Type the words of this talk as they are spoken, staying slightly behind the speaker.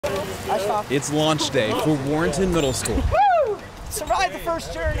It's launch day for Warrenton Middle School. Woo! Survived the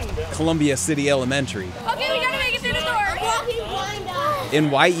first journey. Columbia City Elementary. Okay, we gotta make it through the door. In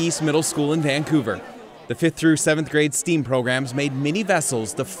Y East Middle School in Vancouver. The 5th through 7th grade STEAM programs made mini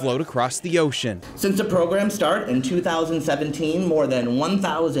vessels to float across the ocean. Since the program start in 2017, more than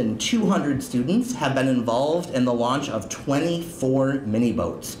 1,200 students have been involved in the launch of 24 mini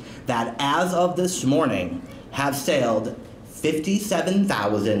boats that, as of this morning, have sailed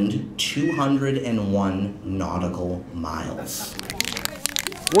 57,201 nautical miles.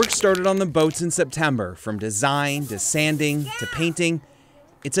 Work started on the boats in September, from design to sanding to painting.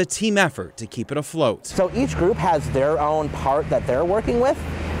 It's a team effort to keep it afloat. So each group has their own part that they're working with,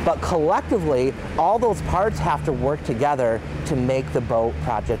 but collectively, all those parts have to work together to make the boat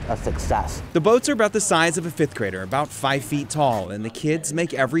project a success. The boats are about the size of a 5th grader, about 5 feet tall, and the kids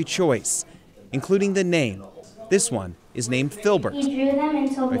make every choice, including the name. This one is named Filbert He drew them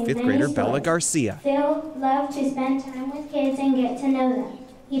and told by me 5th many grader stories. Bella Garcia. Phil loved to spend time with kids and get to know them.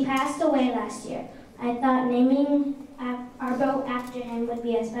 He passed away last year. I thought naming our boat after him would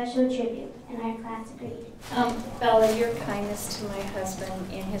be a special tribute, and our class agreed. Bella, your kindness to my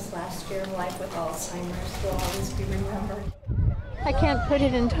husband in his last year of life with Alzheimer's will always be remembered. I can't put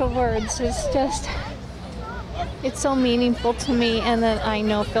it into words. It's so meaningful to me, and then I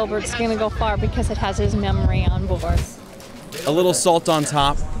know Filbert's gonna go far because it has his memory on board. A little salt on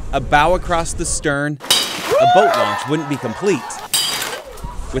top, a bow across the stern. A boat launch wouldn't be complete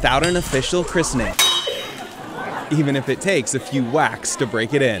without an official christening, even if it takes a few whacks to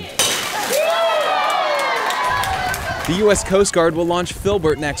break it in. The U.S. Coast Guard will launch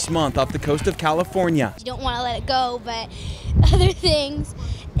Filbert next month off the coast of California. You don't want to let it go, but other things,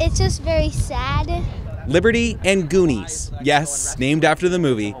 it's just very sad. Liberty and Goonies, yes, named after the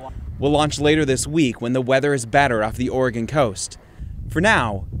movie, will launch later this week when the weather is better off the Oregon coast. For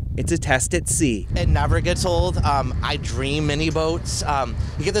now, it's a test at sea. It never gets old. I dream mini boats.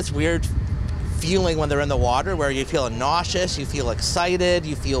 You get this weird feeling when they're in the water where you feel nauseous, you feel excited,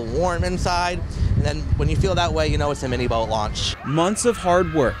 you feel warm inside. And then when you feel that way, you know it's a mini boat launch. Months of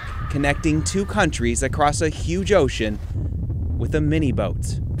hard work connecting 2 countries across a huge ocean with a mini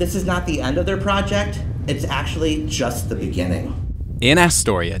boat. This is not the end of their project. It's actually just the beginning. In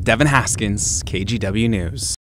Astoria, Devon Haskins, KGW News.